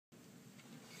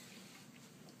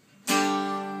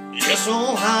Guess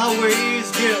old highways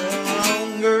get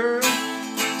longer.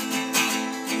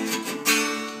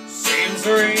 Seems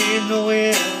there ain't no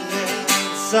end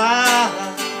inside.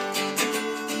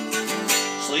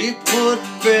 Sleep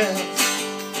wouldn't best,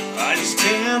 I just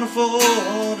can't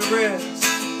afford to rest.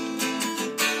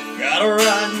 Gotta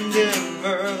ride in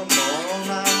Denver tomorrow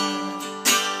night.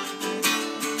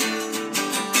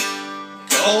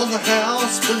 Called the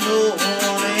house but no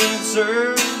one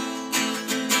answered.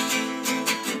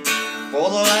 For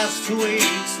the last 2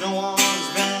 weeks no one's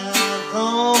been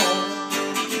home.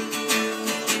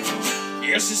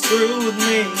 Guess he's through with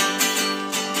me.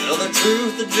 Tell the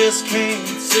truth I just can't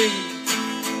see.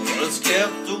 But it's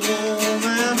kept the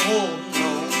woman holding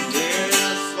on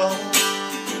this long.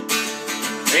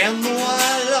 And the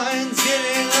white line's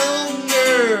getting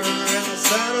longer, and the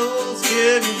saddle's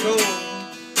getting cold.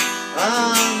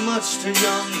 I'm much too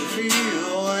young to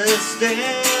feel this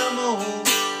damn old.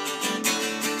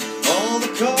 All the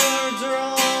cards are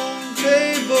on the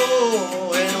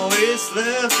table, ain't no ace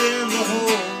left in the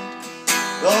hole.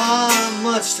 Oh, I'm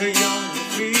much too young to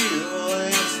feel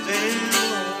this damn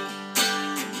old.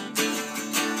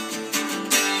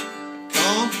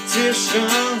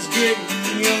 Competition's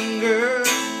getting younger.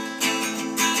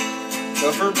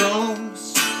 Tougher bronze,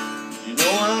 you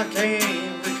know I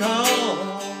can't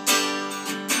recall.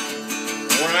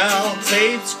 Worn out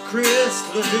tapes,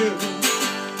 crystal dew.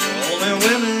 Only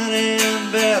women and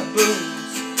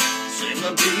baboons seem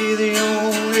to be the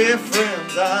only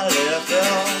friends I left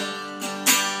out.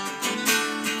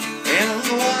 And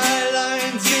the white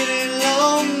line's getting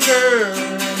longer,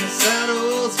 and the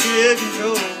saddle's getting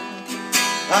cold.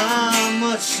 I'm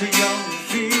much too young to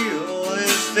feel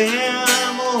this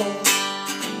damn old.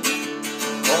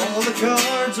 All the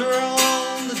cards are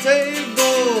on the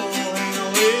table, ain't no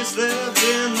ace left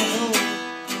in the hole.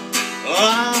 Oh,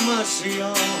 I'm much too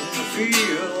young to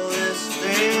feel this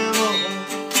damn old.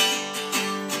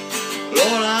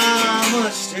 Lord, I'm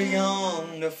much too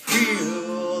young to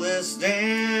feel this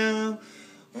damn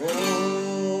old.